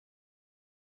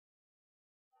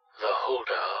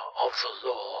holder of the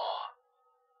law.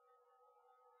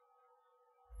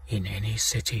 In any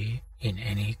city, in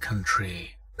any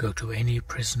country, go to any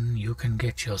prison you can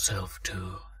get yourself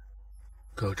to.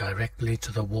 Go directly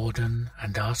to the warden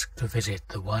and ask to visit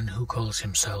the one who calls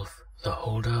himself the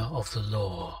holder of the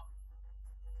law.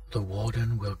 The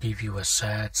warden will give you a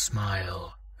sad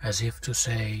smile, as if to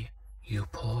say, "You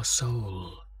poor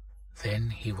soul." Then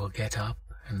he will get up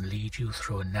and lead you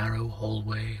through a narrow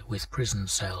hallway with prison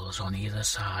cells on either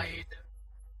side.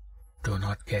 Do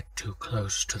not get too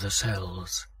close to the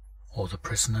cells, or the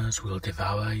prisoners will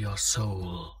devour your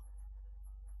soul.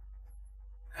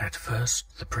 At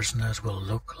first the prisoners will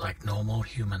look like normal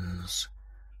humans,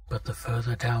 but the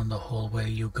further down the hallway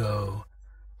you go,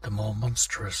 the more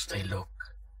monstrous they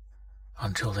look,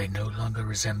 until they no longer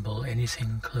resemble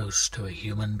anything close to a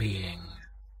human being.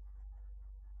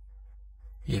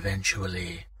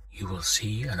 Eventually, you will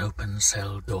see an open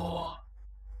cell door.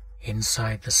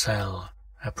 Inside the cell,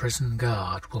 a prison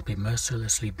guard will be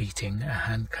mercilessly beating a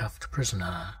handcuffed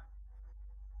prisoner.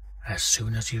 As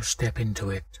soon as you step into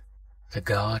it, the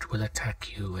guard will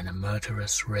attack you in a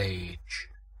murderous rage.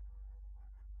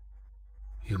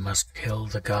 You must kill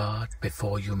the guard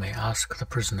before you may ask the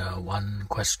prisoner one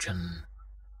question.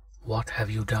 What have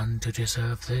you done to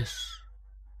deserve this?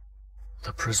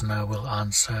 The prisoner will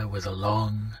answer with a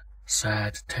long,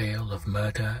 sad tale of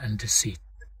murder and deceit.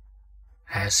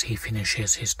 As he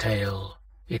finishes his tale,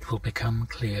 it will become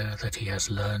clear that he has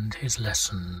learned his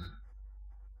lesson.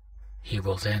 He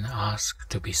will then ask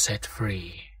to be set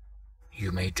free.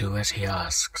 You may do as he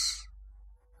asks.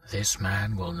 This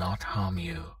man will not harm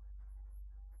you.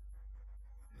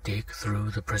 Dig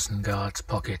through the prison guard's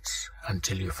pockets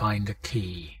until you find a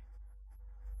key.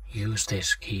 Use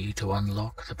this key to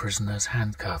unlock the prisoner's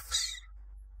handcuffs.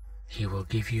 He will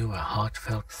give you a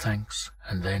heartfelt thanks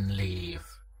and then leave.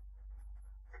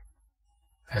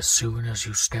 As soon as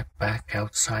you step back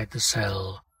outside the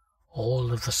cell,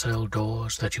 all of the cell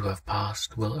doors that you have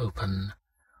passed will open,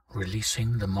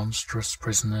 releasing the monstrous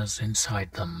prisoners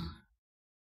inside them.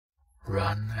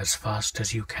 Run as fast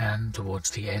as you can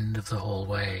towards the end of the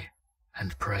hallway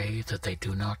and pray that they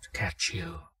do not catch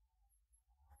you.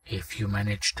 If you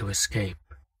manage to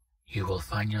escape, you will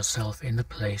find yourself in the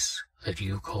place that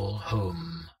you call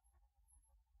home.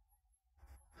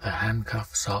 The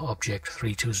handcuffs are Object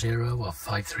 320 of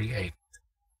 538.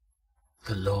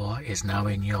 The law is now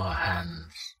in your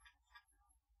hands.